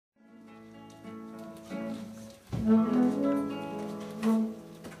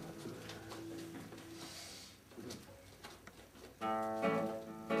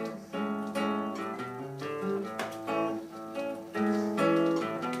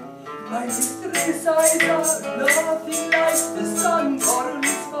My mistress eyes are nothing like the sun,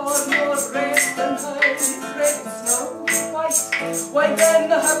 burns for more red than her, red snow white. Why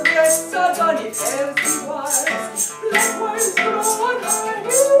then her breasts are bonny, hairs be wise, likewise grow on her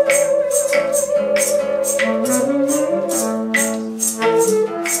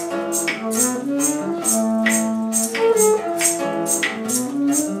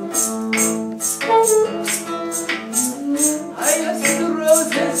I have seen the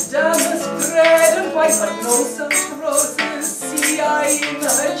roses, damask red and white, but no such roses see I in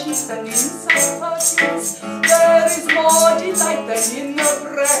her cheeks, and in some parties there is more delight than in the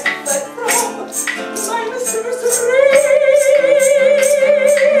breath that from my mistress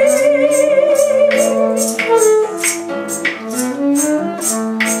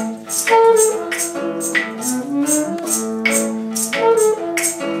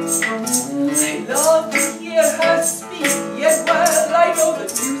I love to hear her speak, yet well I know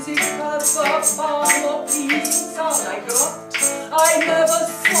that music has a far more pleasing sound. I never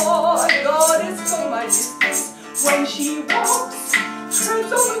saw a goddess so my mistress when she walks,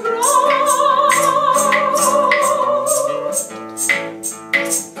 treads on the ground.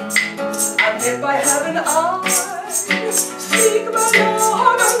 And yet by heaven I seek my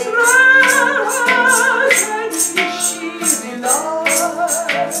love and rest, and she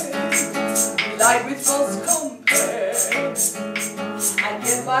delight with false compare. And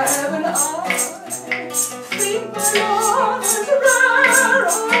yet by heaven I think my love is rare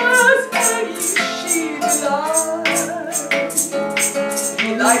as any she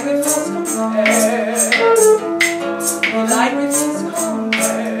delight with false compare. Delight with false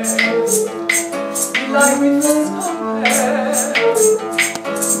compare. Delight with false compare.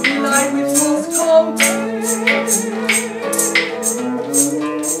 Delight with false compare.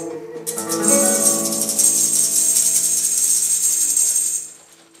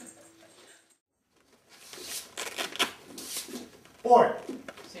 Boy,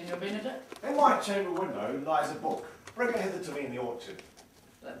 Signor Benedict? in my chamber window lies a book. Bring it hither to me in the orchard.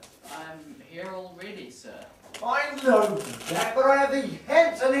 But I'm here already, sir. I know that, but I have the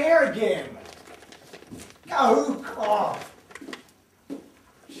Hanson here again. Go, come on.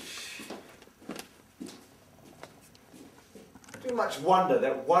 I do much wonder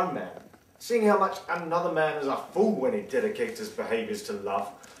that one man, seeing how much another man is a fool when he dedicates his behaviours to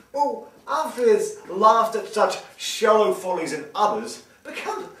love, will, after he has laughed at such shallow follies in others,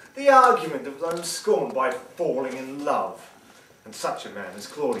 become the argument of those scorned by falling in love. And such a man is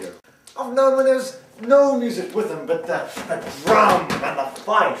Claudio. I've known when there was no music with him but the drum and the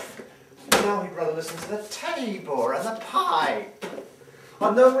fife. Now he'd rather listen to the tabor and the pipe.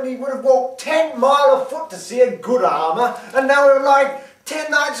 I've known when he would have walked 10 miles afoot to see a good armour, and now we're like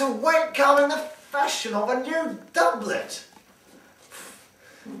 10 nights of wait coming the fashion of a new doublet.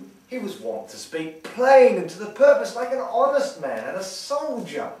 He was wont to speak plain and to the purpose like an honest man and a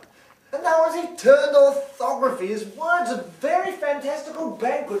soldier. And now as he turned orthography, his words of very fantastical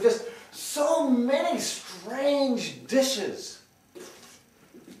banquet, just so many strange dishes.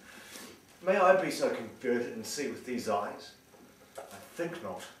 May I be so converted and see with these eyes? I think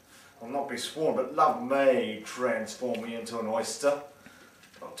not. I'll not be sworn, but love may transform me into an oyster.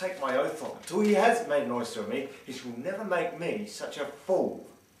 I'll take my oath on it. Till he has made an oyster of me, he shall never make me such a fool.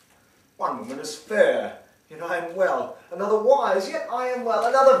 One woman is fair, yet I am well. Another wise, yet I am well.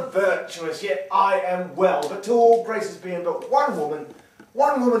 Another virtuous, yet I am well. But to all graces being but one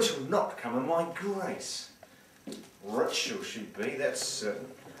woman shall not come in my grace. Rich shall she be, that's certain.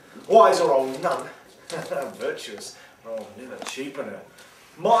 Wise or old none. Virtuous, I'll never cheapen her.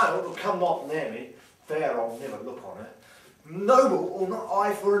 Mild will come not near me. Fair, I'll never look on her. Noble will not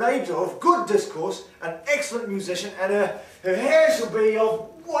I for an angel of good discourse, an excellent musician, and her hair shall be of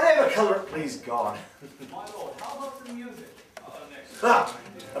whatever colour it please God. My lord, how about the music?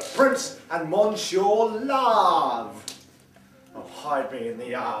 A prince and monsieur love. Oh, hide me in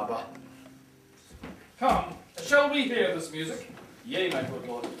the arbour. Come, shall we hear this music? Yea, my good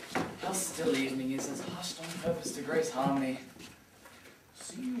lord. How still evening is, as hushed on purpose to grace harmony.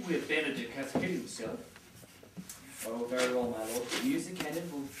 See where Benedict hath hid himself. Oh, very well, my lord. Music and it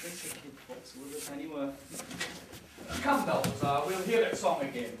will trick the kid fox with a penny worth. Come, Balthazar, we'll hear that song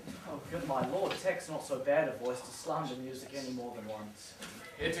again. Oh, good my lord, Tech's not so bad a voice to slander music any more than once.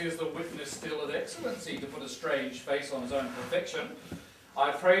 It is the witness still of excellency to put a strange face on his own perfection.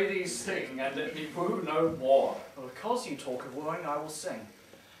 I pray thee sing, and let me woo no more. Well, because you talk of wooing, I will sing.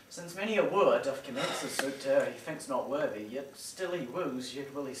 Since many a wooer doth commence a suit he thinks not worthy, yet still he woos,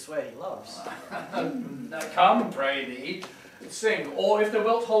 yet will he swear he loves. Now come, pray thee, sing, or if thou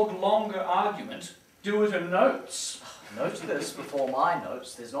wilt hold longer argument, do it in notes. Note this before my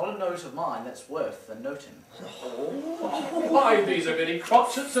notes. There's not a note of mine that's worth the noting. Why, these are very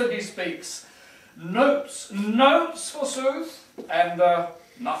crotchets when he speaks. Notes, notes forsooth, and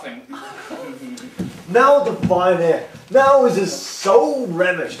nothing. Now the pioneer, now is his soul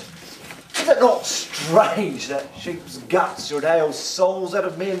ravished. Is it not strange that sheep's guts should ale souls out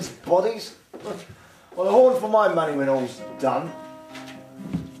of men's bodies? Well, a horn for my money when all's done.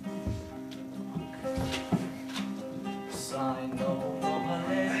 Sigh no more,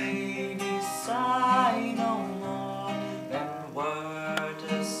 lady, sigh no more, than were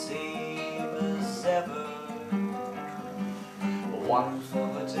deceivers ever. One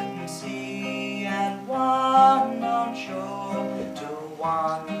foot in sea and one on shore, to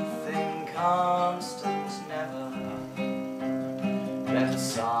one thing constant never. Then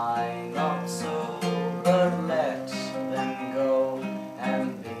sigh not so, but let them go,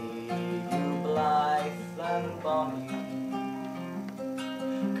 and be you blithe and bonny,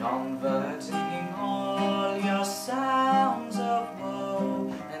 converting all your sounds of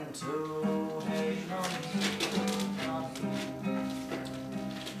woe into a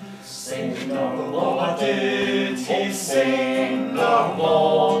sing no more, did he sing no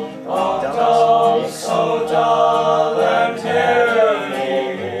more, of dogs so dull and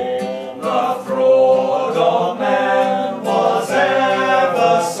heavy, the fraud of man was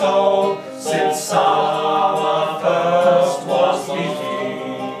ever so, since summer first was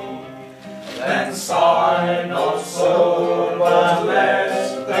beginning. Then sigh not so, but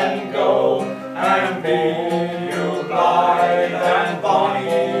let them go, and be you blithe and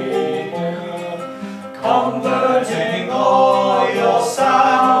bonny, converting all your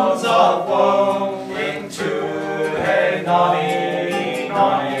sounds of woe into a nonny,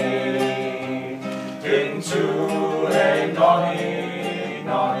 nonny, into a nonny,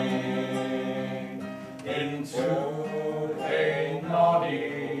 nonny, into a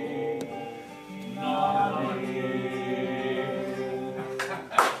nonny, nonny.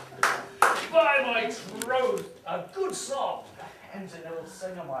 By my troth, a good song. And an ill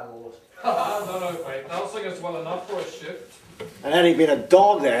singer, my lord. No, Faith, thou singest well enough for a shift. And had he been a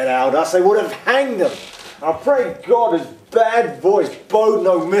dog that had howled us, they would have hanged him. I pray God his bad voice bode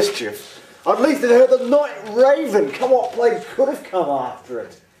no mischief. At least it heard the night raven. Come what plague could have come after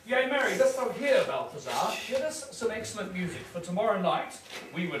it. Yea, Mary, dost thou hear, Balthazar? Get us some excellent music for tomorrow night.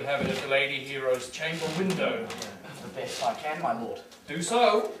 We would have it at the Lady Hero's chamber window. The best I can, my lord. Do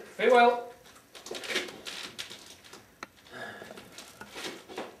so. Farewell.